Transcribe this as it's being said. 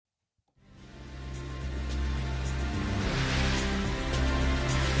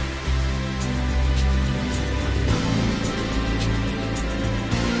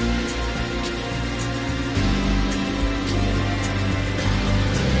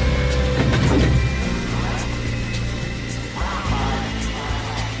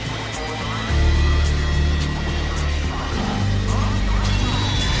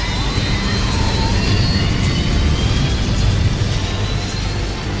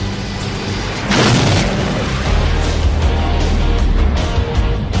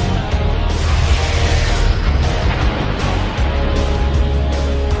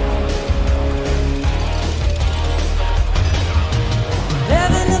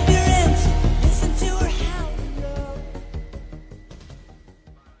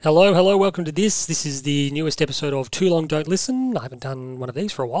Hello, welcome to this. This is the newest episode of Too Long Don't Listen. I haven't done one of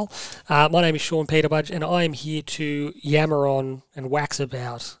these for a while. My name is Sean Peterbudge, and I am here to yammer on and wax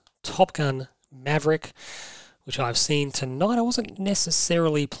about Top Gun Maverick, which I've seen tonight. I wasn't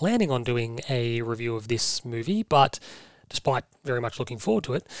necessarily planning on doing a review of this movie, but despite very much looking forward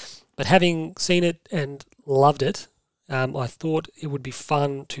to it. But having seen it and loved it, I thought it would be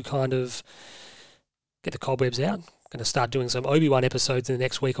fun to kind of get the cobwebs out. Going to start doing some Obi-Wan episodes in the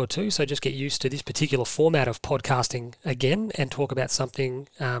next week or two, so just get used to this particular format of podcasting again and talk about something,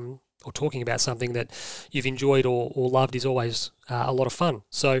 or talking about something that you've enjoyed or loved is always a lot of fun.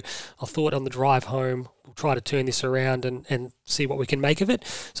 So I thought on the drive home, we'll try to turn this around and see what we can make of it.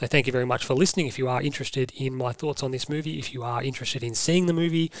 So thank you very much for listening. If you are interested in my thoughts on this movie, if you are interested in seeing the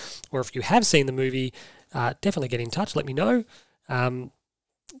movie, or if you have seen the movie, definitely get in touch, let me know.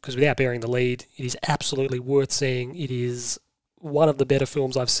 Because without bearing the lead, it is absolutely worth seeing. It is one of the better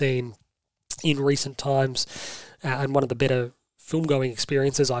films I've seen in recent times, and one of the better film-going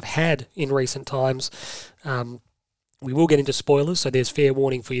experiences I've had in recent times. We will get into spoilers, so there's fair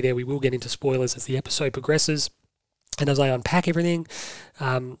warning for you there. We will get into spoilers as the episode progresses and as I unpack everything.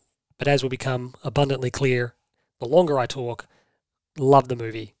 But as will become abundantly clear, the longer I talk, love the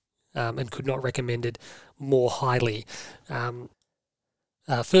movie, and could not recommend it more highly.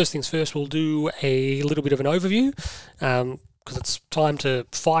 First things first, we'll do a little bit of an overview, because it's time to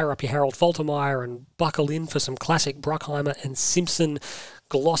fire up your Harold Faltermeyer and buckle in for some classic Bruckheimer and Simpson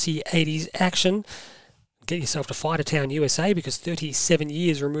glossy 80s action. Get yourself to Fighter Town, USA, because 37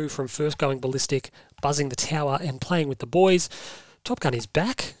 years removed from first going ballistic, buzzing the tower and playing with the boys, Top Gun is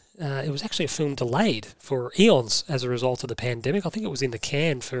back. It was actually a film delayed for eons as a result of the pandemic. I think it was in the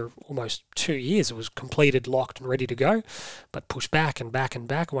can for almost 2 years. It was completed, locked and ready to go, but pushed back and back and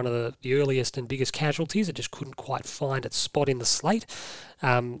back. One of the earliest and biggest casualties. It just couldn't quite find its spot in the slate.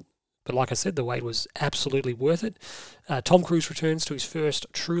 But like I said, the wait was absolutely worth it. Tom Cruise returns to his first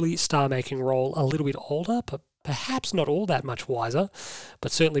truly star-making role a little bit older, but perhaps not all that much wiser,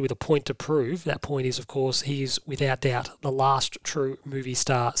 but certainly with a point to prove. That point is, of course, he is without doubt the last true movie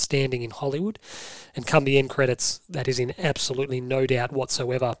star standing in Hollywood. And come the end credits, that is in absolutely no doubt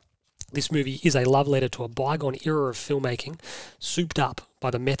whatsoever. This movie is a love letter to a bygone era of filmmaking, souped up by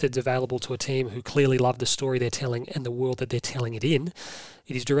the methods available to a team who clearly love the story they're telling and the world that they're telling it in.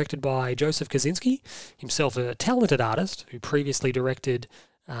 It is directed by Joseph Kosinski, himself a talented artist who previously directed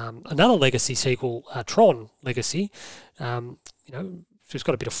another legacy sequel, Tron Legacy. She's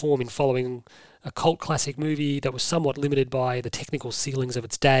got a bit of form in following a cult classic movie that was somewhat limited by the technical ceilings of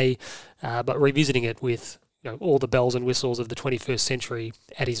its day, but revisiting it with all the bells and whistles of the 21st century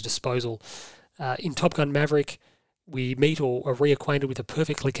at his disposal. In Top Gun Maverick, we meet or are reacquainted with a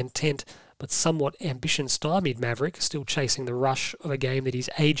perfectly content but somewhat ambition-stymied Maverick, still chasing the rush of a game that he's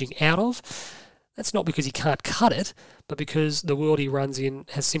aging out of. That's not because he can't cut it, but because the world he runs in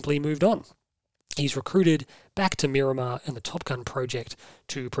has simply moved on. He's recruited back to Miramar and the Top Gun project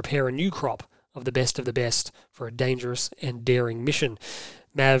to prepare a new crop of the best for a dangerous and daring mission.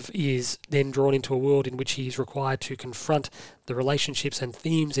 Mav is then drawn into a world in which he's required to confront the relationships and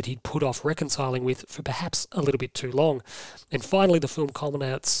themes that he'd put off reconciling with for perhaps a little bit too long. And finally, the film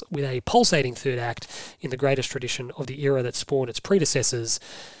culminates with a pulsating third act in the greatest tradition of the era that spawned its predecessors,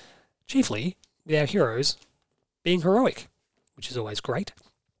 chiefly with our heroes being heroic, which is always great.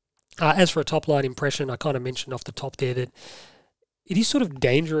 As for a top-line impression, I kind of mentioned off the top there that it is sort of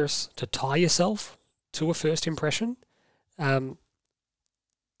dangerous to tie yourself to a first impression,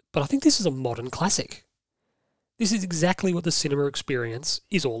 but I think this is a modern classic. This is exactly what the cinema experience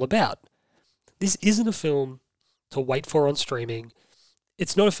is all about. This isn't a film to wait for on streaming.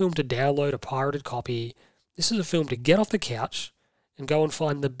 It's not a film to download a pirated copy. This is a film to get off the couch and go and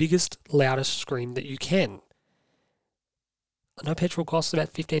find the biggest, loudest screen that you can. I know petrol costs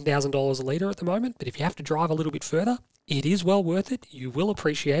about $15,000 a litre at the moment, but if you have to drive a little bit further, it is well worth it. You will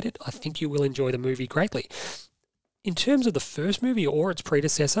appreciate it. I think you will enjoy the movie greatly. In terms of the first movie or its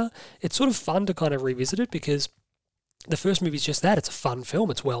predecessor, it's sort of fun to kind of revisit it because the first movie is just that. It's a fun film.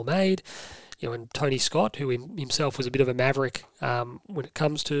 It's well made. And Tony Scott, who himself was a bit of a maverick when it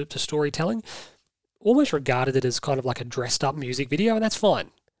comes to storytelling, almost regarded it as kind of like a dressed up music video, and that's fine.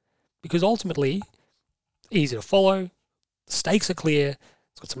 Because ultimately, easy to follow, the stakes are clear,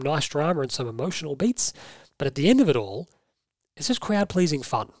 it's got some nice drama and some emotional beats, but at the end of it all, it's just crowd-pleasing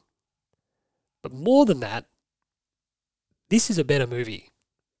fun. But more than that, this is a better movie.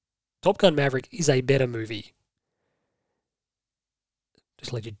 Top Gun Maverick is a better movie.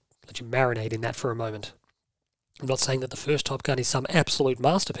 Just let you marinate in that for a moment. I'm not saying that the first Top Gun is some absolute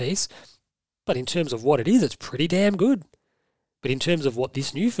masterpiece, but in terms of what it is, it's pretty damn good. But in terms of what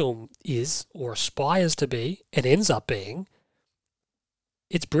this new film is or aspires to be and ends up being,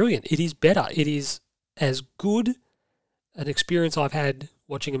 it's brilliant. It is better. It is as good an experience I've had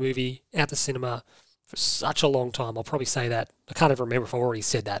watching a movie at the cinema for such a long time. I'll probably say that. I can't even remember if I've already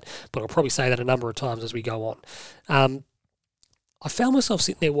said that, but I'll probably say that a number of times as we go on. I found myself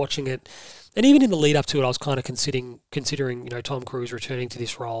sitting there watching it, and even in the lead up to it, I was kind of considering Tom Cruise returning to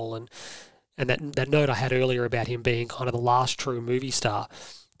this role, and that note I had earlier about him being kind of the last true movie star.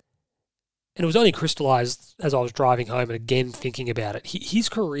 And it was only crystallised as I was driving home and again thinking about it. His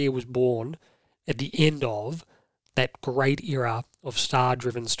career was born at the end of that great era of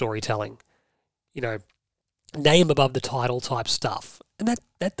star-driven storytelling. Name above the title type stuff. And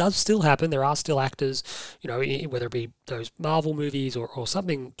that does still happen. There are still actors, whether it be those Marvel movies or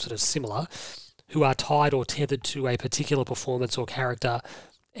something sort of similar, who are tied or tethered to a particular performance or character,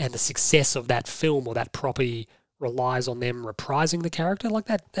 and the success of that film or that property relies on them reprising the character. Like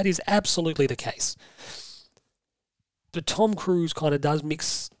that is absolutely the case. But Tom Cruise kind of does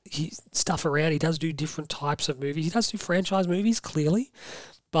mix his stuff around. He does do different types of movies. He does do franchise movies, clearly.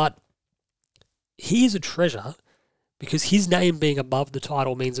 But he is a treasure because his name being above the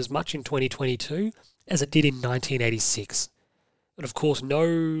title means as much in 2022 as it did in 1986. And of course, no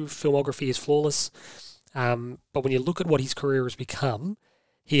filmography is flawless. But when you look at what his career has become,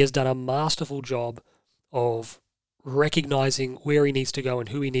 he has done a masterful job of recognising where he needs to go and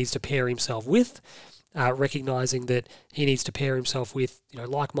who he needs to pair himself with, recognising that he needs to pair himself with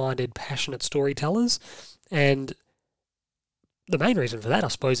like-minded, passionate storytellers. And the main reason for that, I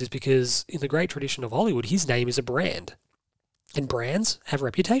suppose, is because in the great tradition of Hollywood, his name is a brand. And brands have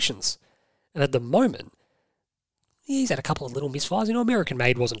reputations. And at the moment, he's had a couple of little misfires. American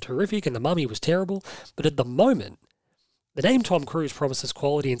Made wasn't terrific and The Mummy was terrible. But at the moment, the name Tom Cruise promises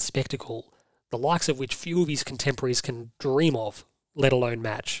quality and spectacle, the likes of which few of his contemporaries can dream of, let alone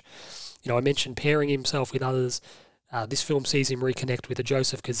match. I mentioned pairing himself with others. This film sees him reconnect with a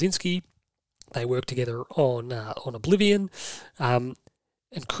Joseph Kosinski. They work together on Oblivion. And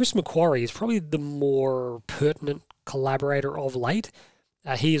Chris McQuarrie is probably the more pertinent collaborator of late.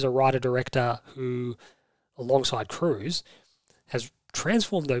 He is a writer-director who, alongside Cruise, has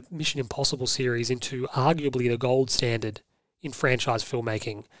transformed the Mission Impossible series into arguably the gold standard in franchise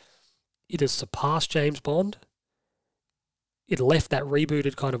filmmaking. It has surpassed James Bond. It left that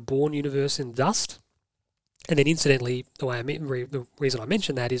rebooted kind of Bourne universe in dust. And then incidentally, the reason I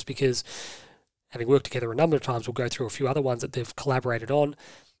mention that is because having worked together a number of times, we'll go through a few other ones that they've collaborated on.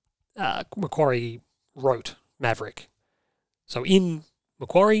 McQuarrie wrote Maverick. So in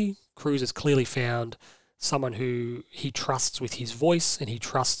McQuarrie, Cruise has clearly found someone who he trusts with his voice and he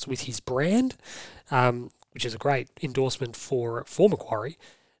trusts with his brand, which is a great endorsement for McQuarrie,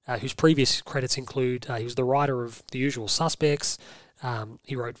 whose previous credits include he was the writer of The Usual Suspects.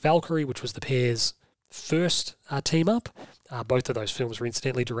 He wrote Valkyrie, which was the pair's first team-up. Both of those films were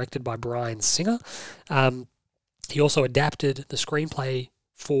incidentally directed by Bryan Singer. He also adapted the screenplay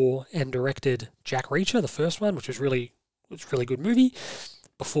for and directed Jack Reacher, the first one, which was a really good movie,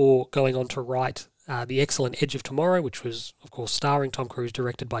 before going on to write the excellent Edge of Tomorrow, which was, of course, starring Tom Cruise,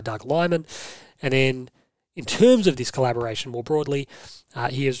 directed by Doug Liman. And then, in terms of this collaboration more broadly,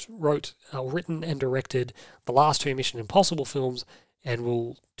 he has written and directed the last two Mission Impossible films and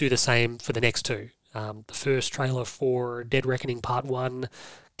will do the same for the next two. The first trailer for Dead Reckoning Part 1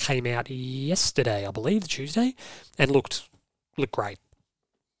 came out yesterday, I believe, Tuesday, and looked great.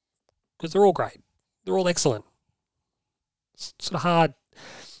 Because they're all great. They're all excellent. It's sort of hard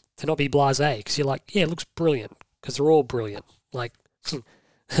to not be blasé, because you're like, yeah, it looks brilliant, because they're all brilliant. Like,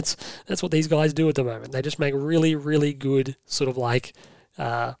 that's what these guys do at the moment. They just make really, really good sort of like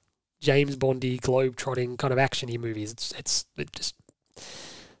James Bondy, globe-trotting kind of action-y movies. It's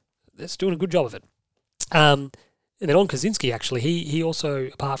doing a good job of it. And then on Kosinski, actually, he also,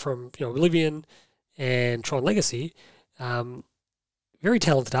 apart from Oblivion and Tron Legacy, very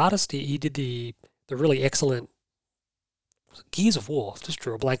talented artist. He did the really excellent Gears of War. Just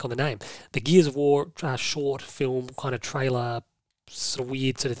drew a blank on the name. The Gears of War short film kind of trailer, sort of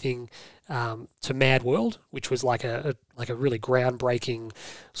weird sort of thing, to Mad World, which was like a really groundbreaking,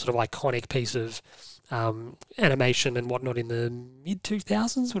 sort of iconic piece of animation and whatnot in the mid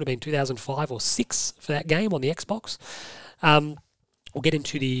 2000s. Would have been 2005 or 6 for that game on the Xbox. We'll get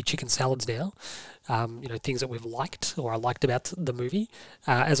into the chicken salads now. Things that we've liked or I liked about the movie.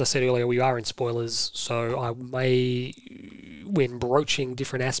 As I said earlier, we are in spoilers, so I may, when broaching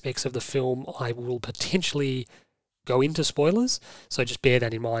different aspects of the film, I will potentially go into spoilers. So just bear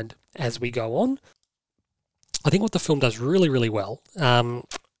that in mind as we go on. I think what the film does really, really well, and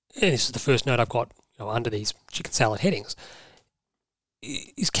this is the first note I've got under these chicken salad headings,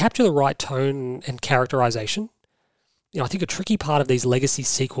 is capture the right tone and characterization. I think a tricky part of these legacy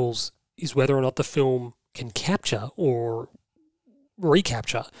sequels is whether or not the film can capture or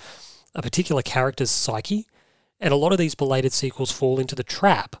recapture a particular character's psyche. And a lot of these belated sequels fall into the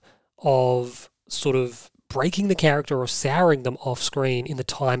trap of sort of breaking the character or souring them off screen in the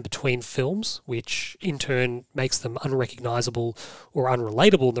time between films, which in turn makes them unrecognizable or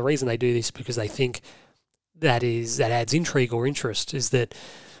unrelatable. And the reason they do this is because they think that adds intrigue or interest, is that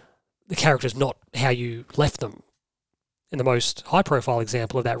the character's not how you left them. And the most high-profile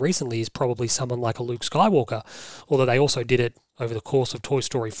example of that recently is probably someone like a Luke Skywalker, although they also did it over the course of Toy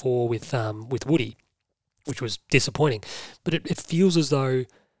Story 4 with Woody, which was disappointing. But it feels as though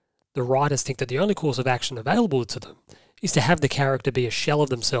the writers think that the only course of action available to them is to have the character be a shell of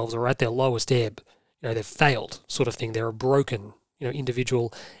themselves or at their lowest ebb. They've failed, sort of thing. They're a broken,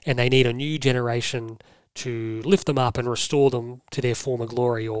 individual, and they need a new generation to lift them up and restore them to their former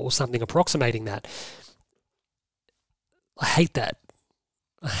glory or something approximating that. I hate that.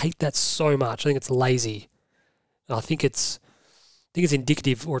 I hate that so much. I think it's lazy. And I think it's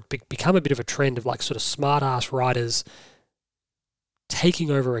indicative, or it's become a bit of a trend of like sort of smart-ass writers taking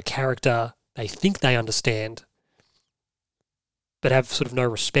over a character they think they understand but have sort of no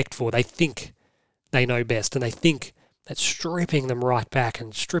respect for. They think they know best, and they think that stripping them right back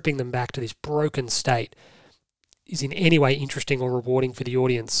and stripping them back to this broken state is in any way interesting or rewarding for the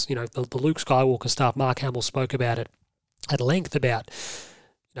audience. The Luke Skywalker stuff, Mark Hamill spoke about it at length about,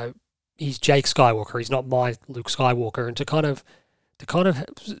 he's Jake Skywalker, he's not my Luke Skywalker, and to kind of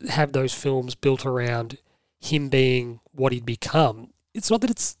have those films built around him being what he'd become. It's not that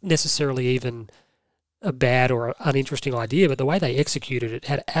it's necessarily even a bad or uninteresting idea, but the way they executed it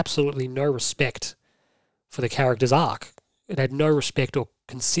had absolutely no respect for the character's arc. It had no respect or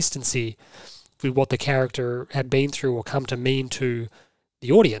consistency with what the character had been through or come to mean to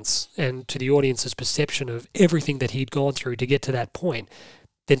the audience and to the audience's perception of everything that he'd gone through to get to that point.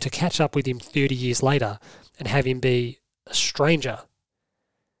 Then to catch up with him 30 years later and have him be a stranger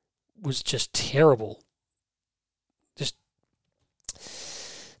was just terrible.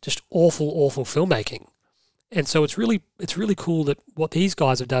 Just awful filmmaking. And so it's really cool that what these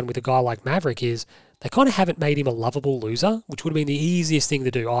guys have done with a guy like Maverick is they kind of haven't made him a lovable loser, which would have been the easiest thing to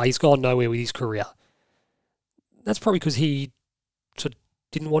do. Oh, he's gone nowhere with his career. That's probably because he sort of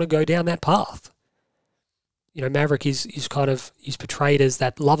didn't want to go down that path. Maverick is portrayed as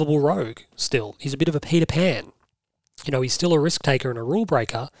that lovable rogue still. He's a bit of a Peter Pan. He's still a risk taker and a rule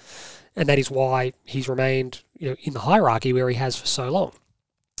breaker, and that is why he's remained, in the hierarchy where he has for so long.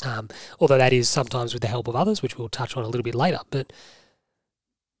 Although that is sometimes with the help of others, which we'll touch on a little bit later. But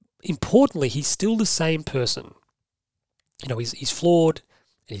importantly, he's still the same person. He's flawed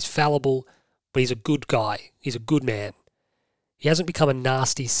and he's fallible, but he's a good guy. He's a good man. He hasn't become a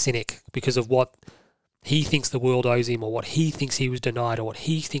nasty cynic because of what he thinks the world owes him or what he thinks he was denied or what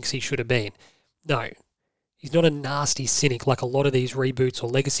he thinks he should have been. No, he's not a nasty cynic like a lot of these reboots or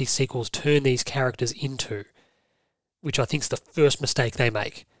legacy sequels turn these characters into, which I think is the first mistake they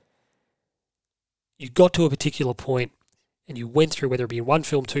make. You got to a particular point and you went through, whether it be in one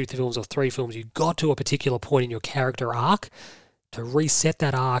film, two films, or three films, you got to a particular point in your character arc. To reset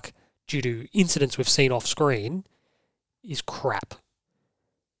that arc due to incidents we've seen off screen is crap.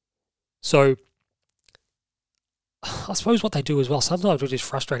 So I suppose what they do as well, sometimes which is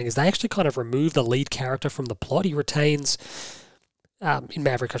frustrating, is they actually kind of remove the lead character from the plot. He retains, in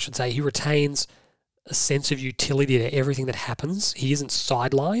Maverick I should say, he retains a sense of utility to everything that happens. He isn't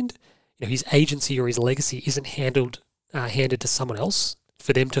sidelined. His agency or his legacy isn't handed to someone else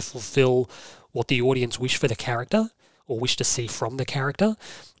for them to fulfill what the audience wish for the character or wish to see from the character,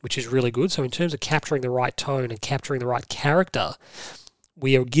 which is really good. So in terms of capturing the right tone and capturing the right character,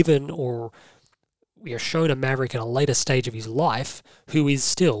 we are given or we are shown a Maverick in a later stage of his life who is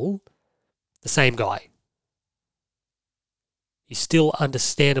still the same guy. He's still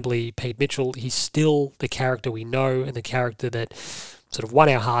understandably Pete Mitchell. He's still the character we know and the character that sort of won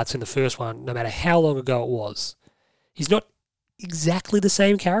our hearts in the first one, no matter how long ago it was. He's not exactly the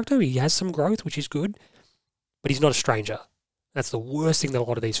same character. He has some growth, which is good, but he's not a stranger. That's the worst thing that a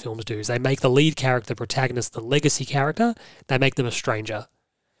lot of these films do, is they make the lead character, the protagonist, the legacy character, they make them a stranger.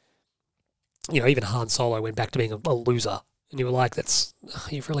 Even Han Solo went back to being a loser. And you were like,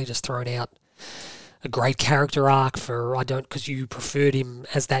 you've really just thrown out a great character arc because you preferred him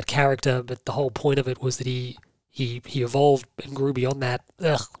as that character, but the whole point of it was that he evolved and grew beyond that.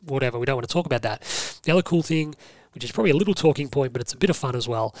 Whatever, we don't want to talk about that. The other cool thing, which is probably a little talking point, but it's a bit of fun as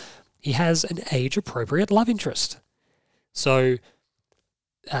well, he has an age-appropriate love interest. So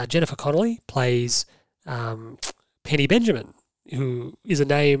Jennifer Connelly plays Penny Benjamin, who is a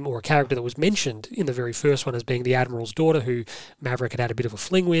name or a character that was mentioned in the very first one as being the Admiral's daughter, who Maverick had a bit of a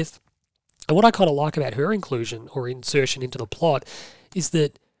fling with. And what I kind of like about her inclusion or insertion into the plot is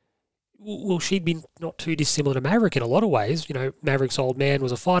that, well, she'd been not too dissimilar to Maverick in a lot of ways. Maverick's old man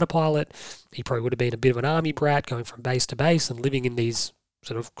was a fighter pilot. He probably would have been a bit of an army brat, going from base to base and living in these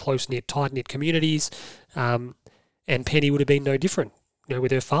sort of close-knit, tight-knit communities. And Penny would have been no different,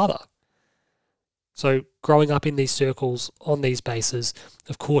 with her father. So growing up in these circles on these bases,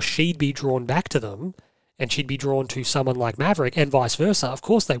 of course she'd be drawn back to them, and she'd be drawn to someone like Maverick, and vice versa. Of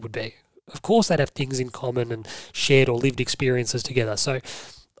course they would be. Of course they'd have things in common and shared or lived experiences together. So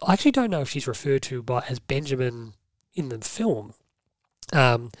I actually don't know if she's referred to as Benjamin in the film,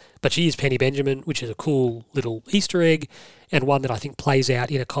 but she is Penny Benjamin, which is a cool little Easter egg, and one that I think plays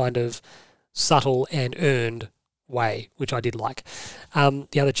out in a kind of subtle and earned way, which I did like.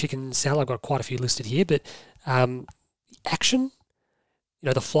 The other chicken salad, I've got quite a few listed here, but action,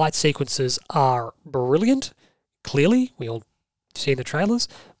 the flight sequences are brilliant. Clearly, we all see in the trailers,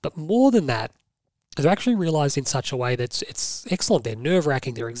 but more than that, they're actually realised in such a way that it's excellent. They're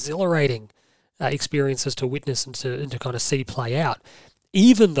nerve-wracking, they're exhilarating experiences to witness and to kind of see play out,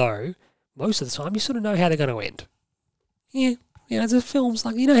 even though most of the time you sort of know how they're going to end. Yeah, the films,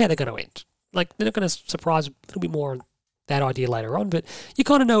 like, you know how they're going to end. Like, they're not going to surprise a little bit more on that idea later on, but you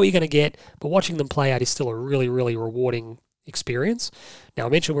kind of know what you're going to get, but watching them play out is still a really, really rewarding experience. Now, I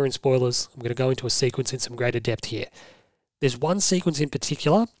mentioned we're in spoilers. I'm going to go into a sequence in some greater depth here. There's one sequence in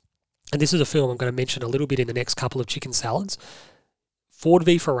particular, and this is a film I'm going to mention a little bit in the next couple of chicken salads. Ford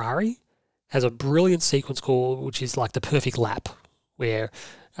v Ferrari has a brilliant sequence which is like the perfect lap, where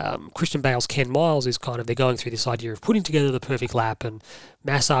Christian Bale's Ken Miles is they're going through this idea of putting together the perfect lap and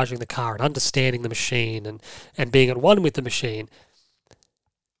massaging the car and understanding the machine and being at one with the machine.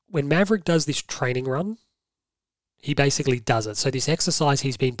 When Maverick does this training run, he basically does it. So this exercise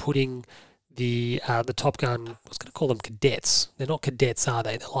he's been putting the Top Gun, I was going to call them cadets. They're not cadets, are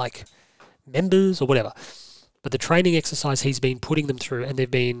they? They're like members or whatever. But the training exercise he's been putting them through and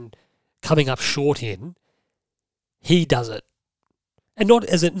they've been coming up short in, he does it. And not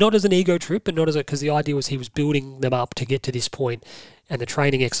as an ego trip, but because the idea was he was building them up to get to this point, and the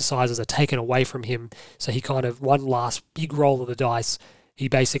training exercises are taken away from him. So he kind of, one last big roll of the dice, he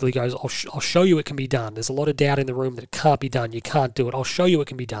basically goes, I'll show you it can be done. There's a lot of doubt in the room that it can't be done. You can't do it. I'll show you it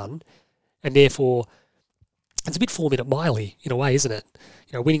can be done. And therefore, it's a bit 4 Minute Miley in a way, isn't it?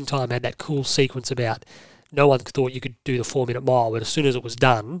 Winning Time had that cool sequence about no one thought you could do the 4 Minute Mile, but as soon as it was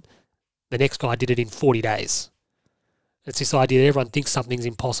done, the next guy did it in 40 days. It's this idea that everyone thinks something's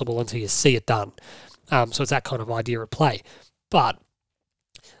impossible until you see it done. So it's that kind of idea at play. But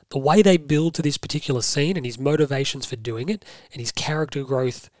the way they build to this particular scene and his motivations for doing it and his character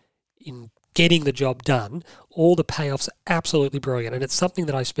growth in getting the job done, all the payoffs are absolutely brilliant. And it's something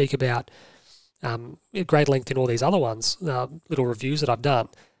that I speak about at great length in all these other ones, little reviews that I've done.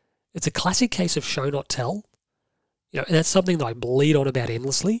 It's a classic case of show, not tell. And that's something that I bleed on about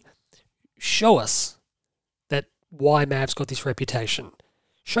endlessly. Show us why Mav's got this reputation.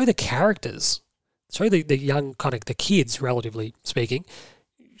 Show the characters. Show the young, the kids, relatively speaking.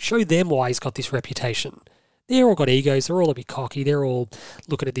 Show them why he's got this reputation. They're all got egos. They're all a bit cocky. They're all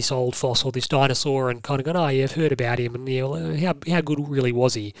looking at this old fossil, this dinosaur, and kind of going, oh, yeah, I've heard about him. And how good really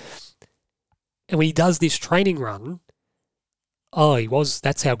was he? And when he does this training run,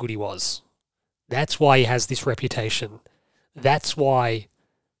 that's how good he was. That's why he has this reputation. That's why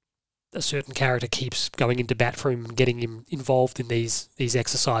a certain character keeps going into bat for him and getting him involved in these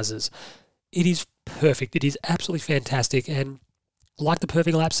exercises. It is perfect. It is absolutely fantastic. And like the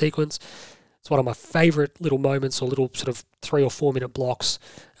perfect lap sequence, it's one of my favourite little moments or little sort of 3 or 4 minute blocks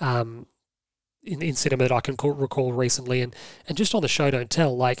in cinema that I can recall recently. And just on the show, don't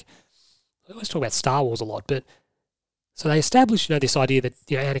tell, like, I always talk about Star Wars a lot, but so they established, this idea that,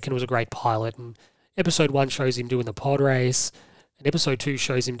 Anakin was a great pilot, and episode 1 shows him doing the pod race, and episode 2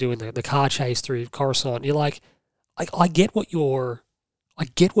 shows him doing the car chase through Coruscant. And you're like, I get what you're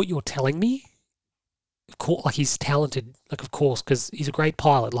telling me. Of course, like, he's talented, like, of course, because he's a great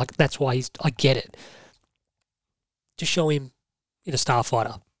pilot. Like, that's why I get it. Just show him in a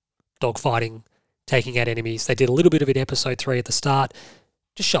starfighter, dogfighting, taking out enemies. They did a little bit of it in episode 3 at the start.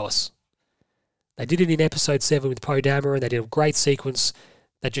 Just show us. They did it in episode 7 with Poe Dameron, and they did a great sequence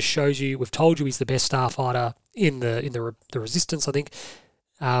that just shows you, we've told you he's the best starfighter in the Resistance, I think.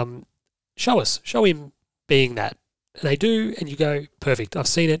 Show him being that. And they do, and you go, perfect, I've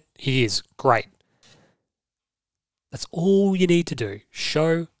seen it, he is, great. That's all you need to do.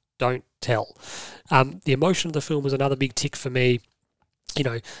 Show, don't tell. The emotion of the film was another big tick for me.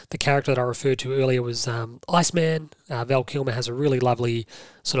 the character that I referred to earlier was Iceman. Val Kilmer has a really lovely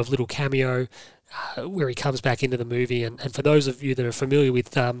sort of little cameo where he comes back into the movie. And for those of you that are familiar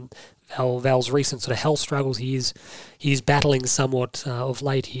with Val's recent sort of health struggles, he's battling somewhat of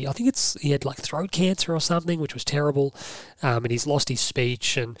late. I think he had like throat cancer or something, which was terrible, and he's lost his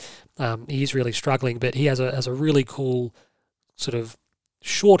speech, and he's really struggling. But he has a really cool sort of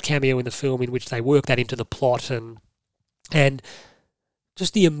short cameo in the film in which they work that into the plot, and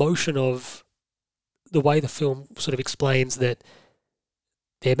just the emotion of the way the film sort of explains that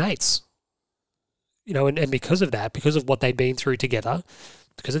they're mates. And because of that, because of what they'd been through together,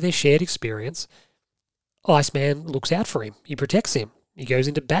 because of their shared experience, Iceman looks out for him. He protects him. He goes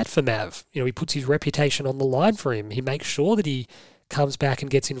into bat for Mav. He puts his reputation on the line for him. He makes sure that he comes back and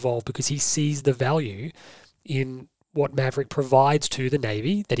gets involved because he sees the value in what Maverick provides to the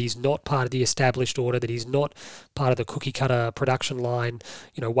Navy, that he's not part of the established order, that he's not part of the cookie-cutter production line,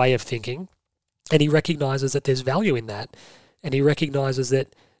 way of thinking. And he recognises that there's value in that. And he recognises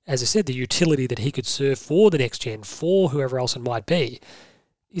that, as I said, the utility that he could serve for the next gen, for whoever else it might be,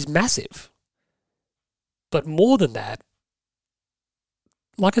 is massive. But more than that,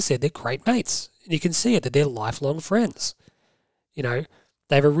 like I said, they're great mates. And you can see it, that they're lifelong friends. They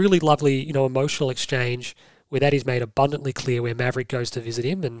have a really lovely, emotional exchange where that is made abundantly clear, where Maverick goes to visit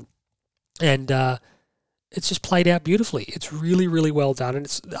him, and it's just played out beautifully. It's really, really well done, and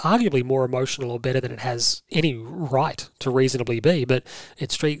it's arguably more emotional or better than it has any right to reasonably be, but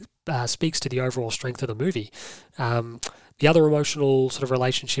it speaks to the overall strength of the movie. The other emotional sort of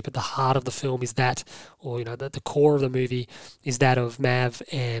relationship at the heart of the film is that, or the core of the movie is that of Mav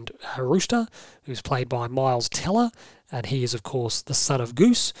and Rooster, who's played by Miles Teller, and he is, of course, the son of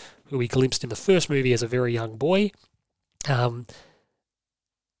Goose, who we glimpsed in the first movie as a very young boy.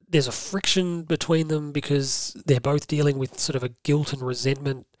 There's a friction between them because they're both dealing with sort of a guilt and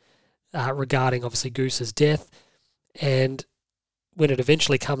resentment regarding, obviously, Goose's death. And when it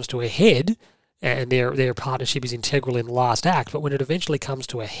eventually comes to a head, and their partnership is integral in the last act, but when it eventually comes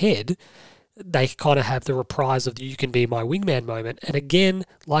to a head, they kind of have the reprise of the "you can be my wingman" moment. And again,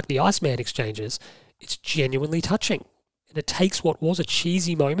 like the Iceman exchanges, it's genuinely touching. And it takes what was a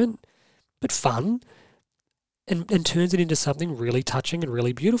cheesy moment, but fun, and turns it into something really touching and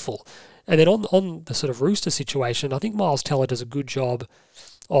really beautiful. And then on the sort of Rooster situation, I think Miles Teller does a good job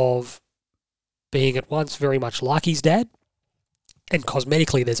of being at once very much like his dad, and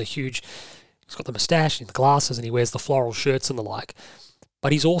cosmetically he's got the moustache and the glasses and he wears the floral shirts and the like,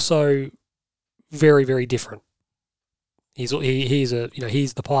 but he's also very, very different. He's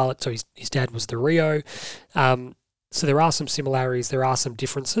the pilot, so his dad was the Rio. So there are some similarities, there are some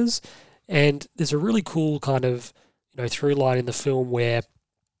differences, and there's a really cool kind of through line in the film where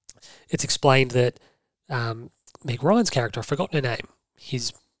it's explained that Meg Ryan's character, I've forgotten her name,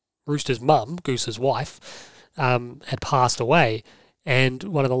 his Rooster's mum, Goose's wife, had passed away, and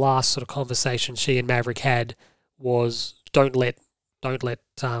one of the last sort of conversations she and Maverick had was don't let I've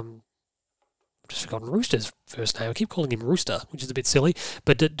just forgotten Rooster's first name. I keep calling him Rooster, which is a bit silly,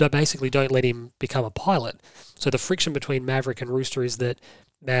 but basically don't let him become a pilot. So the friction between Maverick and Rooster is that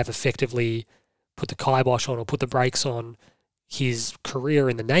Mav effectively put the kibosh on or put the brakes on his career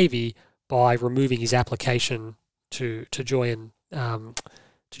in the Navy by removing his application to join the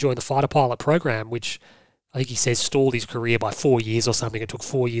fighter pilot program, which I think he says stalled his career by 4 years or something. It took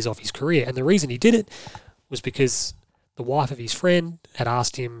 4 years off his career. And the reason he did it was because the wife of his friend had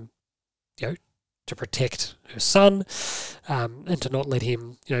asked him, to protect her son, and to not let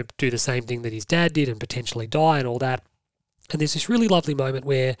him, do the same thing that his dad did and potentially die and all that. And there's this really lovely moment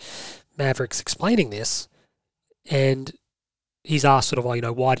where Maverick's explaining this, and he's asked sort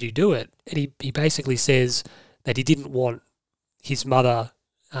of, why do you do it? And he basically says that he didn't want his mother,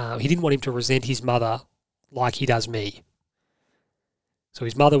 he didn't want him to resent his mother like he does me. So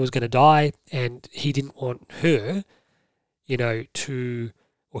his mother was going to die, and he didn't want her,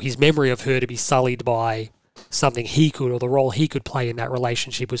 or his memory of her to be sullied by something he could, or the role he could play in that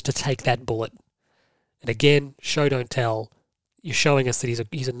relationship was to take that bullet. And again, show don't tell. You're showing us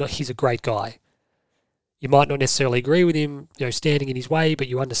that he's a great guy. You might not necessarily agree with him, standing in his way, but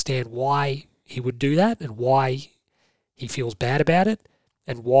you understand why he would do that and why he feels bad about it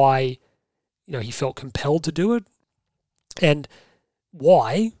and why, he felt compelled to do it and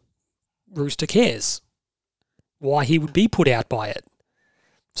why Rooster cares, why he would be put out by it.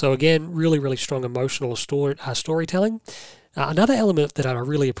 So again, really, really strong emotional storytelling. Another element that I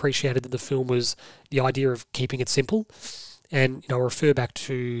really appreciated in the film was the idea of keeping it simple. And, I refer back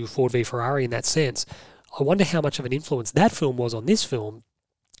to Ford v Ferrari in that sense. I wonder how much of an influence that film was on this film,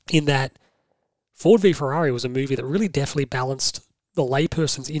 in that Ford v Ferrari was a movie that really definitely balanced the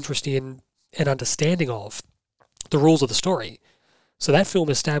layperson's interest in and understanding of the rules of the story. So that film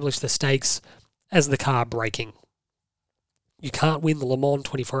established the stakes as the car braking. You can't win the Le Mans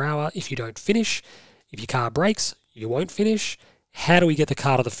 24-hour if you don't finish. If your car breaks, you won't finish. How do we get the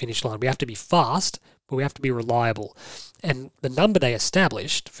car to the finish line? We have to be fast, but we have to be reliable. And the number they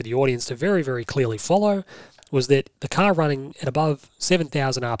established for the audience to very, very clearly follow was that the car running at above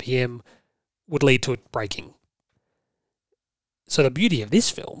 7,000 RPM would lead to it braking. So the beauty of this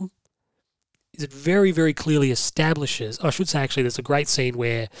film is it very, very clearly establishes, I should say actually there's a great scene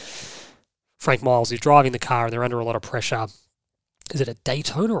where Frank Miles is driving the car and they're under a lot of pressure. Is it a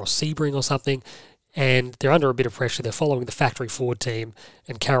Daytona or Sebring or something? And they're under a bit of pressure. They're following the factory Ford team,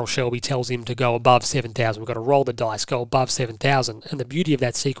 and Carroll Shelby tells him to go above 7,000. We've got to roll the dice, go above 7,000. And the beauty of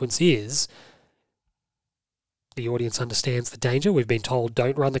that sequence is the audience understands the danger. We've been told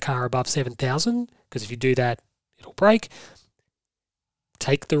don't run the car above 7,000 because if you do that, it'll break.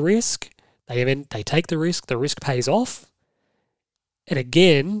 Take the risk. They take the risk pays off. And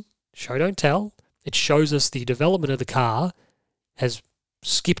again, show don't tell, it shows us the development of the car has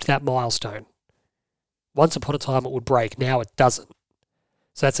skipped that milestone. Once upon a time it would break, now it doesn't.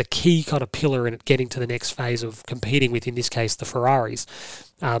 So that's a key kind of pillar in it getting to the next phase of competing with, in this case, the Ferraris.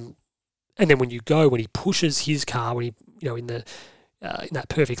 And then when he pushes his car, when he, in that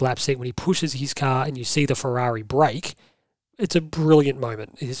perfect lap seat, when he pushes his car and you see the Ferrari brake, it's a brilliant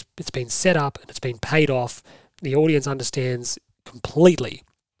moment. It's been set up and it's been paid off. The audience understands completely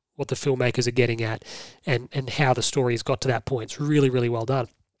what the filmmakers are getting at and how the story has got to that point. It's really, really well done.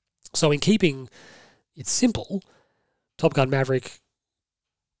 So in keeping it simple, Top Gun Maverick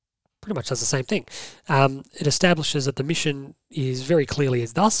pretty much does the same thing. It establishes that the mission is very clearly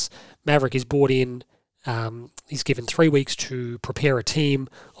as thus. Maverick is brought in. He's given 3 weeks to prepare a team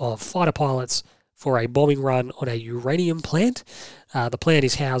of fighter pilots for a bombing run on a uranium plant. The plant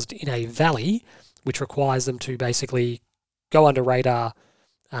is housed in a valley, which requires them to basically go under radar,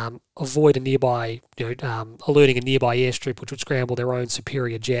 avoid a nearby, alerting a nearby airstrip, which would scramble their own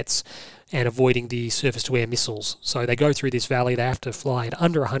superior jets, and avoiding the surface-to-air missiles. So they go through this valley. They have to fly at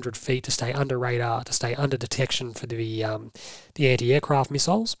under 100 feet to stay under radar, to stay under detection for the anti-aircraft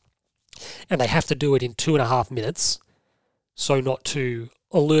missiles. And they have to do it in 2.5 minutes, so not to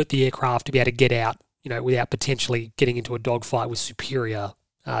alert the aircraft to be able to get out, without potentially getting into a dogfight with superior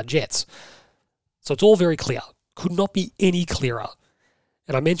jets. So it's all very clear. Could not be any clearer.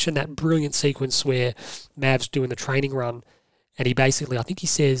 And I mentioned that brilliant sequence where Mav's doing the training run, and he basically, I think he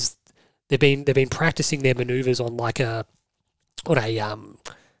says they've been practicing their maneuvers on not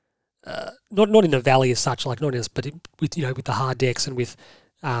in a valley as such, like not in but with with the hard decks and with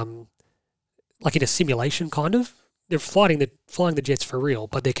like in a simulation kind of. They're flying the jets for real,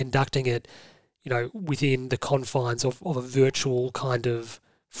 but they're conducting it, within the confines of a virtual kind of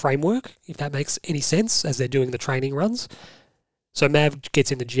framework, if that makes any sense, as they're doing the training runs. So Mav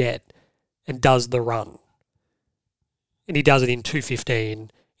gets in the jet and does the run. And he does it in 2:15,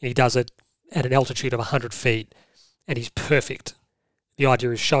 and he does it at an altitude of 100 feet, and he's perfect. The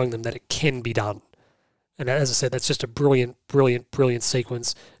idea is showing them that it can be done. And as I said, that's just a brilliant, brilliant, brilliant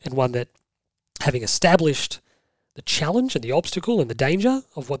sequence, and one that, having established the challenge and the obstacle and the danger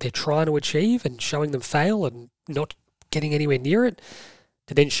of what they're trying to achieve and showing them fail and not getting anywhere near it,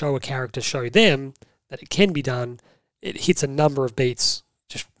 to then show a character, show them that it can be done, it hits a number of beats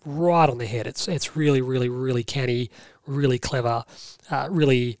just right on the head. It's really, really, really canny, really clever,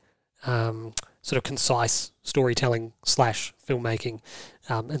 really sort of concise storytelling / filmmaking,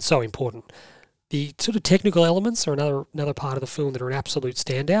 and so important. The sort of technical elements are another part of the film that are an absolute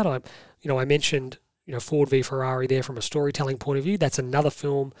standout. I mentioned Ford v Ferrari there from a storytelling point of view. That's another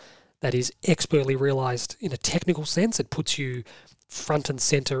film that is expertly realised in a technical sense. It puts you front and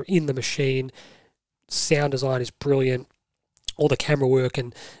centre in the machine. Sound design is brilliant. All the camera work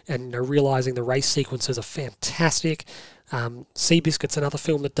and realising the race sequences are fantastic. Seabiscuit's another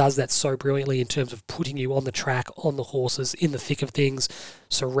film that does that so brilliantly in terms of putting you on the track, on the horses, in the thick of things,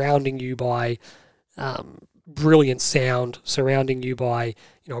 surrounding you by brilliant sound, surrounding you by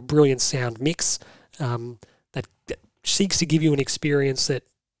a brilliant sound mix that seeks to give you an experience that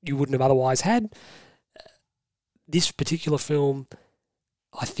you wouldn't have otherwise had. This particular film,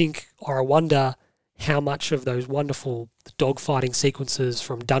 I think, or I wonder how much of those wonderful dogfighting sequences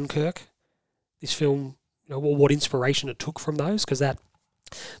from Dunkirk, this film, what inspiration it took from those, because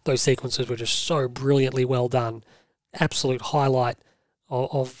those sequences were just so brilliantly well done. Absolute highlight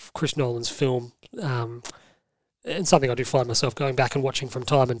of Chris Nolan's film, and something I do find myself going back and watching from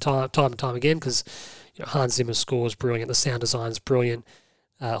time and time again, because Hans Zimmer's score is brilliant, the sound design is brilliant,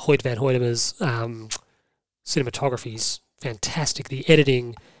 Hoyt van Hoytema's cinematography is fantastic. The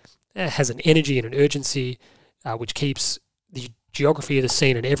editing has an energy and an urgency which keeps the geography of the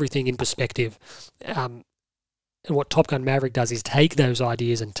scene and everything in perspective. And what Top Gun Maverick does is take those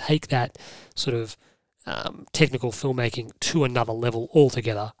ideas and take that sort of technical filmmaking to another level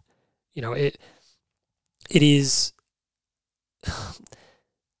altogether. It is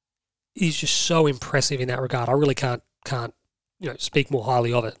just so impressive in that regard. I really can't speak more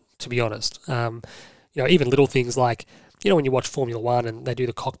highly of it, to be honest. Even little things like, when you watch Formula One and they do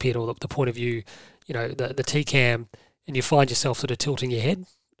the cockpit or the point of view, the T-cam, and you find yourself sort of tilting your head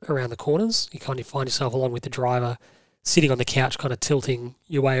around the corners. You kind of find yourself along with the driver sitting on the couch kind of tilting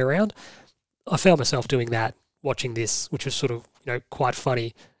your way around. I found myself doing that watching this, which was sort of, quite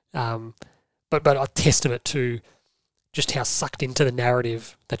funny. But a testament to just how sucked into the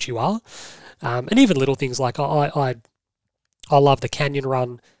narrative that you are. And even little things like I love the canyon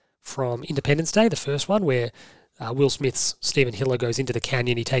run from Independence Day, the first one, where Will Smith's Stephen Hiller goes into the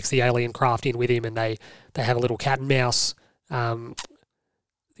canyon. He takes the alien craft in with him, and they have a little cat and mouse.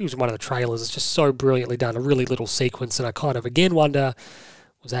 It was one of the trailers. It's just so brilliantly done, a really little sequence. And I kind of, again, wonder,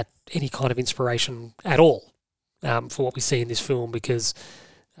 was that any kind of inspiration at all for what we see in this film? Because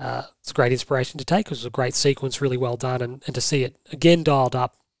it's a great inspiration to take. It was a great sequence, really well done. And to see it, again, dialed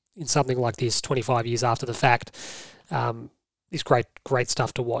up in something like this 25 years after the fact is great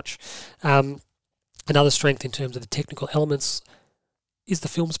stuff to watch. Another strength in terms of the technical elements is the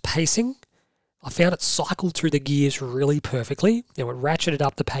film's pacing. I found it cycled through the gears really perfectly. It ratcheted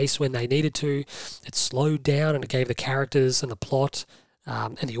up the pace when they needed to. It slowed down and it gave the characters and the plot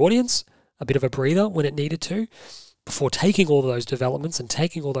and the audience a bit of a breather when it needed to, before taking all those developments and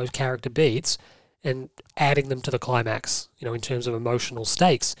taking all those character beats and adding them to the climax, in terms of emotional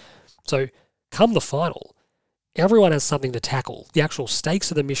stakes. So come the final, everyone has something to tackle. The actual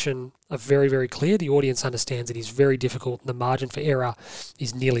stakes of the mission are very, very clear. The audience understands it is very difficult and the margin for error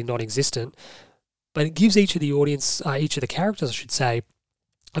is nearly non-existent. But it gives each of the characters, I should say,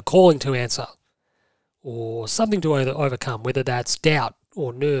 a calling to answer or something to overcome, whether that's doubt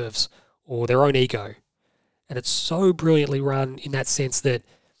or nerves or their own ego. And it's so brilliantly run in that sense that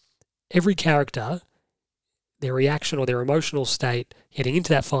every character, their reaction or their emotional state heading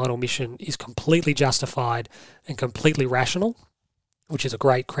into that final mission is completely justified and completely rational, which is a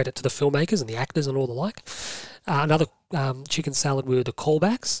great credit to the filmmakers and the actors and all the like. Another chicken salad were the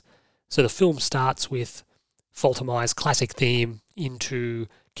callbacks. So the film starts with Faltermeyer's classic theme into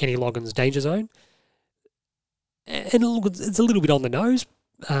Kenny Loggins' Danger Zone. And it's a little bit on the nose,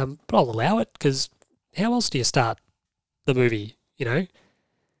 but I'll allow it, because how else do you start the movie, The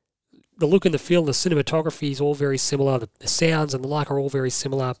look and the feel and the cinematography is all very similar. The sounds and the like are all very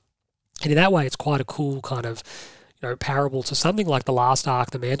similar. And in that way, it's quite a cool kind of, parable to something like the last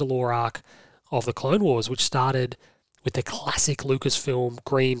arc, the Mandalore arc of the Clone Wars, which started with the classic Lucasfilm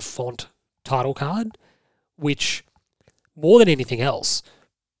green font title card, which, more than anything else,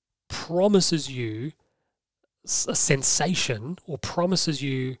 promises you a sensation, or promises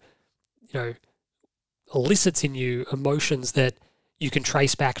you, elicits in you emotions that you can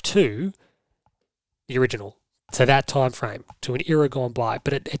trace back to the original, to that time frame, to an era gone by.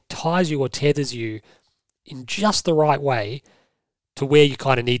 But it ties you or tethers you in just the right way to where you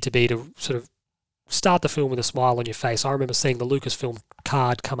kind of need to be to sort of start the film with a smile on your face. I remember seeing the Lucasfilm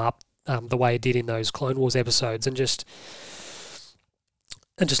card come up the way it did in those Clone Wars episodes and just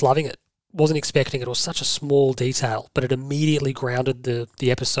loving it. Wasn't expecting it. It was such a small detail, but it immediately grounded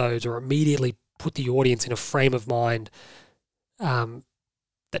the episodes, or immediately put the audience in a frame of mind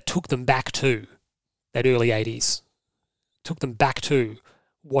that took them back to that early 80s, took them back to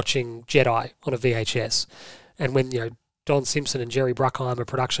watching Jedi on a VHS. And when, Don Simpson and Jerry Bruckheimer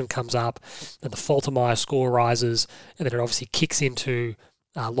production comes up and the Faltermeyer score rises, and then it obviously kicks into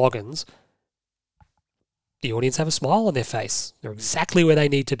Loggins, the audience have a smile on their face. They're exactly where they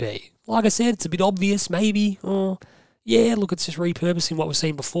need to be. Like I said, it's a bit obvious maybe. Yeah, look, it's just repurposing what we've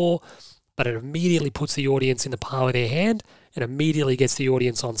seen before, but it immediately puts the audience in the palm of their hand and immediately gets the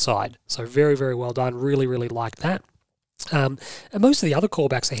audience on side. So very, very well done. Really, really liked that. And most of the other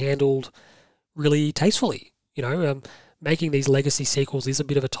callbacks are handled really tastefully. Making these legacy sequels is a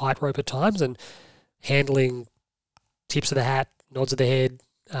bit of a tightrope at times, and handling tips of the hat, nods of the head,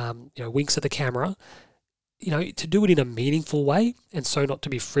 winks at the camera, to do it in a meaningful way and so not to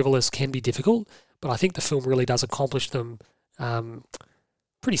be frivolous can be difficult, but I think the film really does accomplish them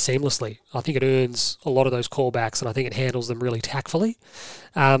pretty seamlessly. I think it earns a lot of those callbacks, and I think it handles them really tactfully.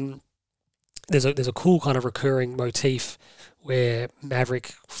 There's a cool kind of recurring motif where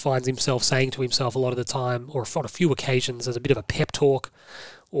Maverick finds himself saying to himself a lot of the time, or on a few occasions, as a bit of a pep talk,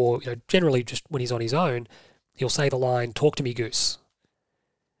 or generally just when he's on his own, he'll say the line, "Talk to me, Goose."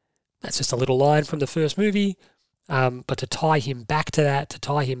 That's just a little line from the first movie, but to tie him back to that, to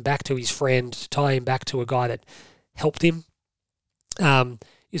tie him back to his friend, to tie him back to a guy that helped him,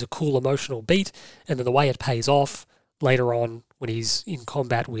 is a cool emotional beat. And then the way it pays off later on when he's in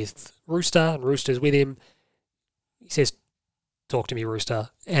combat with Rooster and Rooster's with him, he says, "Talk to me, Rooster."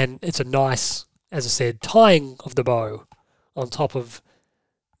 And it's a nice, as I said, tying of the bow on top of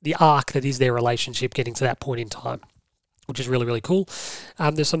the arc that is their relationship getting to that point in time, which is really, really cool.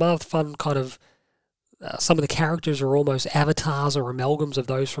 There's some other fun kind of, some of the characters are almost avatars or amalgams of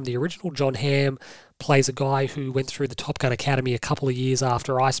those from the original. John Hamm plays a guy who went through the Top Gun Academy a couple of years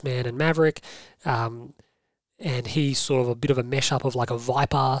after Iceman and Maverick, and he's sort of a bit of a mesh-up of like a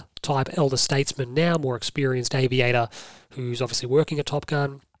Viper type elder statesman now, more experienced aviator who's obviously working at Top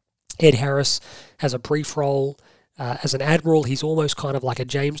Gun. Ed Harris has a brief role as an admiral. He's almost kind of like a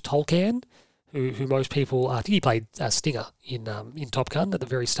James Tolkien, who most people, I think he played Stinger in Top Gun at the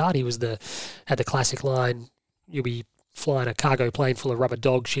very start. He had the classic line, "You'll be flying a cargo plane full of rubber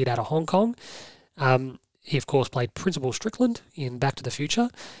dog shit out of Hong Kong." He, of course, played Principal Strickland in Back to the Future.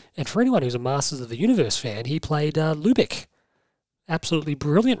 And for anyone who's a Masters of the Universe fan, he played Lubick. Absolutely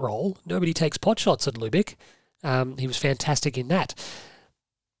brilliant role. Nobody takes pot shots at Lubick. He was fantastic in that.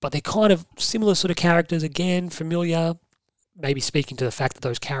 But they're kind of similar sort of characters, again, familiar, maybe speaking to the fact that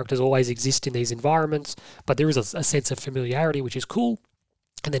those characters always exist in these environments, but there is a sense of familiarity, which is cool.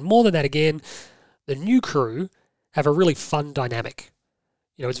 And then more than that, again, the new crew have a really fun dynamic.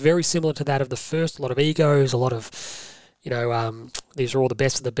 It's very similar to that of the first, a lot of egos, a lot of, these are all the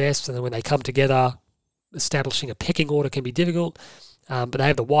best of the best, and then when they come together, establishing a pecking order can be difficult, but they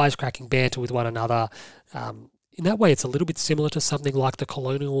have the wisecracking banter with one another. In that way, it's a little bit similar to something like the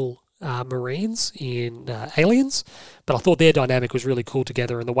Colonial Marines in Aliens, but I thought their dynamic was really cool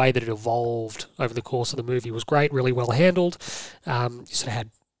together, and the way that it evolved over the course of the movie was great, really well handled. You sort of had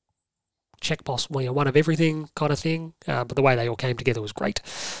check boss, one of everything kind of thing, but the way they all came together was great.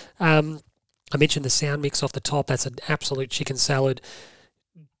 I mentioned the sound mix off the top. That's an absolute chicken salad.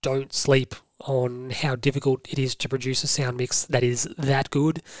 Don't sleep on how difficult it is to produce a sound mix that is that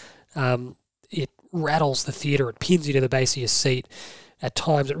good. It rattles the theatre. It pins you to the base of your seat. At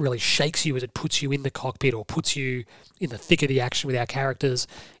times it really shakes you as it puts you in the cockpit or puts you in the thick of the action with our characters.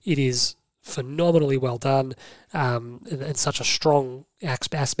 It is phenomenally well done, and such a strong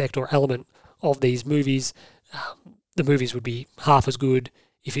aspect or element of these movies. The movies would be half as good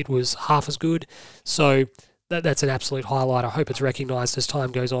if it was half as good. So that's an absolute highlight. I hope it's recognised as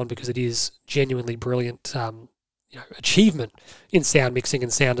time goes on, because it is genuinely brilliant achievement in sound mixing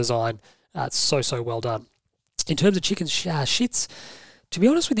and sound design. It's so well done. In terms of chicken shits, to be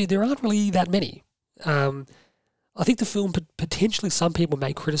honest with you, there aren't really that many. I think the film, potentially some people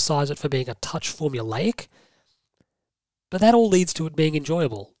may criticise it for being a touch formulaic, but that all leads to it being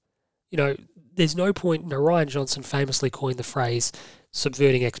enjoyable. There's no point, Rian Johnson famously coined the phrase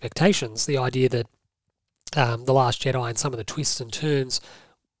subverting expectations, the idea that The Last Jedi and some of the twists and turns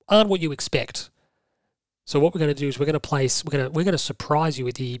aren't what you expect. So what we're going to do is we're going to surprise you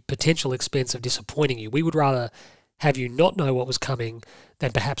at the potential expense of disappointing you. We would rather have you not know what was coming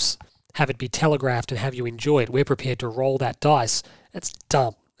than perhaps have it be telegraphed and have you enjoy it. We're prepared to roll that dice. That's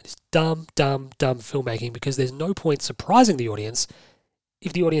dumb. It's dumb filmmaking, because there's no point surprising the audience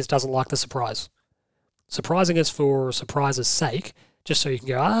if the audience doesn't like the surprise. Surprising us for surprise's sake, just so you can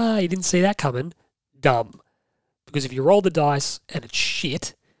go, you didn't see that coming, dumb. Because if you roll the dice and it's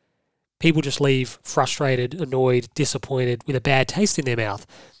shit, people just leave frustrated, annoyed, disappointed, with a bad taste in their mouth.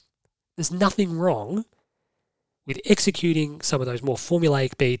 There's nothing wrong with executing some of those more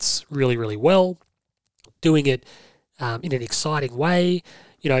formulaic beats really, really well, doing it in an exciting way,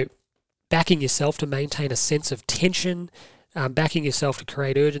 backing yourself to maintain a sense of tension, backing yourself to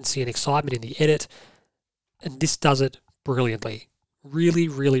create urgency and excitement in the edit. And this does it brilliantly. Really,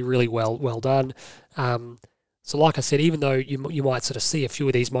 really, really well done. So like I said, even though you might sort of see a few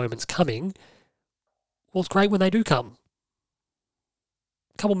of these moments coming, well, it's great when they do come.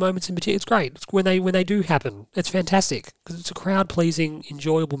 A couple of moments in particular, it's great. It's when they do happen. It's fantastic, because it's a crowd-pleasing,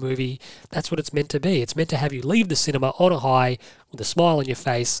 enjoyable movie. That's what it's meant to be. It's meant to have you leave the cinema on a high with a smile on your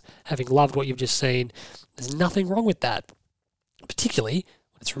face, having loved what you've just seen. There's nothing wrong with that, particularly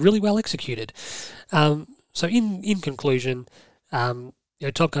when it's really well executed. So in conclusion,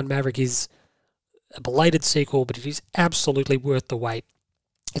 Top Gun Maverick is a belated sequel, but it is absolutely worth the wait.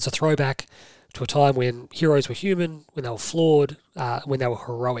 It's a throwback to a time when heroes were human, when they were flawed, when they were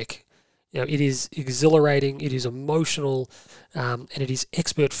heroic. It is exhilarating, it is emotional, and it is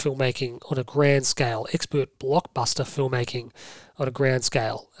expert filmmaking on a grand scale, expert blockbuster filmmaking on a grand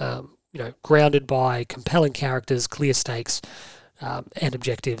scale. grounded by compelling characters, clear stakes, and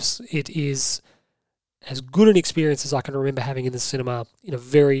objectives. It is as good an experience as I can remember having in the cinema in a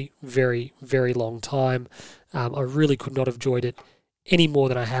very, very, very long time. I really could not have enjoyed it any more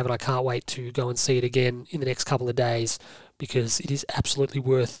than I have, and I can't wait to go and see it again in the next couple of days because it is absolutely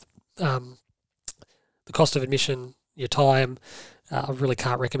worth the cost of admission, your time. I really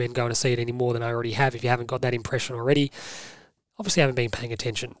can't recommend going to see it any more than I already have if you haven't got that impression already. Obviously, I haven't been paying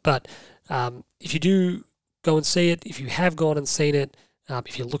attention, but if you do go and see it, if you have gone and seen it,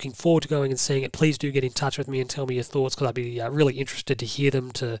 if you're looking forward to going and seeing it, please do get in touch with me and tell me your thoughts because I'd be really interested to hear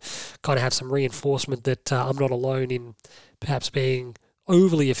them to kind of have some reinforcement that I'm not alone in perhaps being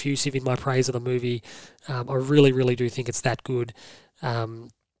overly effusive in my praise of the movie. I really, really do think it's that good.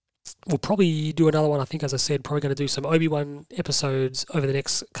 We'll probably do another one, I think, as I said, probably going to do some Obi-Wan episodes over the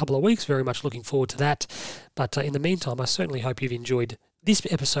next couple of weeks. Very much looking forward to that. But in the meantime, I certainly hope you've enjoyed this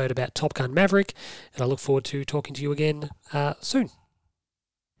episode about Top Gun Maverick, and I look forward to talking to you again soon.